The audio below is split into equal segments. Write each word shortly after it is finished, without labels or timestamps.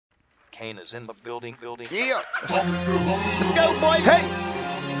Kane is in the building. Yeah. Let's go, boy. Hey.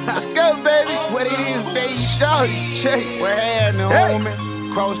 Let's go, baby. What it is, baby. Shawty J. We're happening,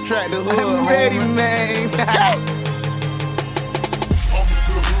 homie. Cross track the hood. I'm ready, man. Let's go.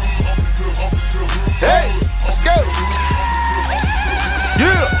 Hey. Let's go.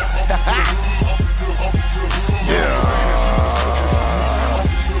 Yeah. Yeah.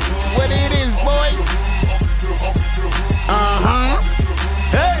 What it is, boy.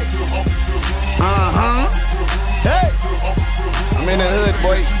 Hey. Hey. I'm in the hood,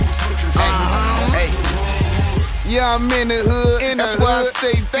 boy. Hey. Yeah, I'm in the hood, and that's why I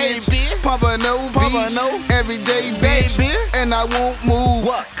stay bitch. Papa no beach, everyday bitch. And I won't move,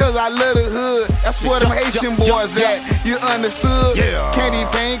 cause I love the hood. That's where them Haitian boys at. You understood? Candy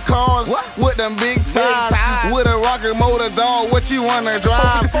paint cars with them big tires, with a rocket motor, dog. What you wanna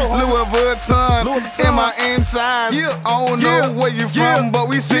drive? Louis Vuitton in my inside. I don't know where you from, but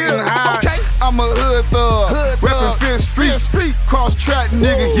we sitting high. I'm a hood thug, reppin' Fifth Street, cross track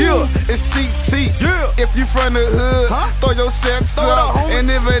nigga. It's CT. If you from the hood, throw your sets up. And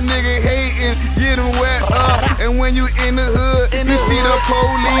if a nigga hatin', get him wet up. And when you in the hood, you see the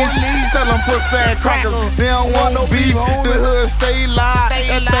police, tell them put sand crackers. They don't want no beef. The hood stay live,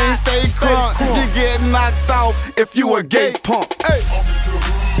 that thing stay crunk. You get knocked out if you a gay punk. Hey,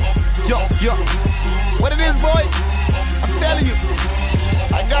 yo. What it is, boy? I'm telling you,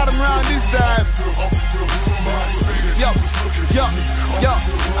 I got him around this time. Yo.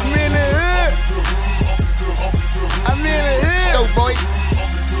 I'm in the hood. Let's go, boy.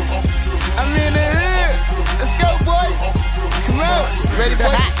 I'm in the hood. Let's go, boy. Come on. Ready, boy?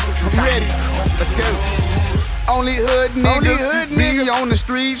 I'm ready. Let's go. Only hood niggas be on the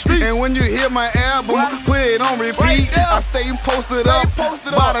streets. And when you hear my album, put it on repeat. I stay posted up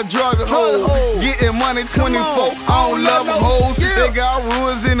by the drug hole, getting money 24. I don't love them hoes. They got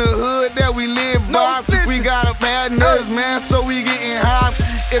rules in the hood that we live by. We got a bad nerves, man, so we getting high.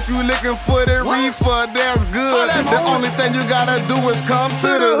 If you looking for the reefer, that's good. The only thing you gotta do is come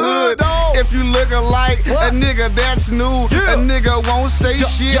to the hood. If you lookin' like a nigga that's new, a nigga won't say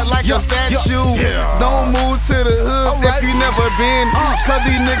shit like a statue. Don't move to the hood if you never been, cause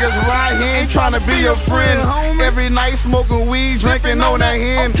these niggas right here ain't tryna be your friend. Every night smoking weed, drinking on that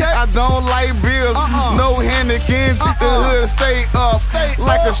hen. I don't like bills, no Hennekins. The hood stay up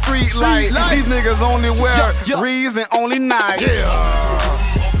like a street light. These niggas only wear Reeds and only night.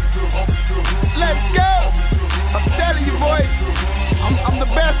 Let's go! I'm telling you, boy. I'm the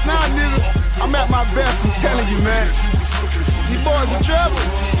best now, nigga. I'm at my best, I'm telling you, man. These boys in trouble.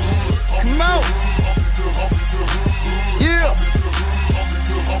 Come on. Yeah.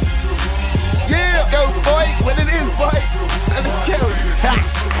 Let's go, boy. What it is, boy. Let's go.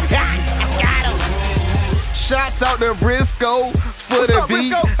 Got him. Shots out the Briscoe. For the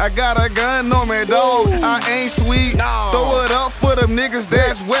beat, I got a gun on me, dog. I ain't sweet. Throw it up for them niggas,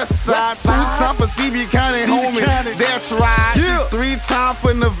 that's West Side. 2 times for CB County, homie, that's right. 3 times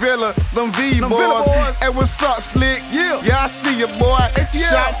for the Villa, them V boys. Hey, what's up, Slick? Yeah, I see you, boy.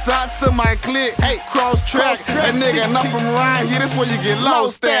 Shots out to my clique. Hey, cross track. That nigga not from right here, that's where you get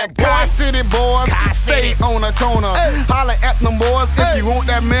lost at. God City boys, stay on the corner. Holla at them boys if you want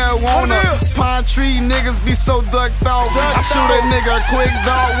that marijuana. Pine Tree niggas be so ducked off. I shoot a nigga a quick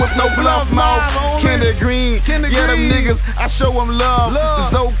dog with no bluff mouth. Candy Green, yeah, them niggas, I show them love.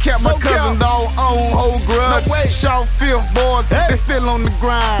 Zoe kept my cousin dog on whole grudge. Shout Fifth boys, they still on the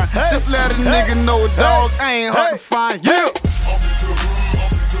grind. Just let a nigga know, dog, I ain't hard to find. Yeah.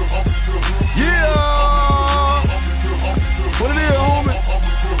 What it is, homie?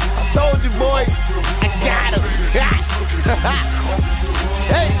 I told you, boy. I got him.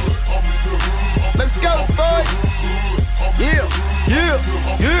 Hey, let's go, boy. Yeah.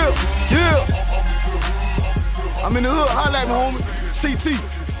 I'm in the hood, holla at me, homie. CT.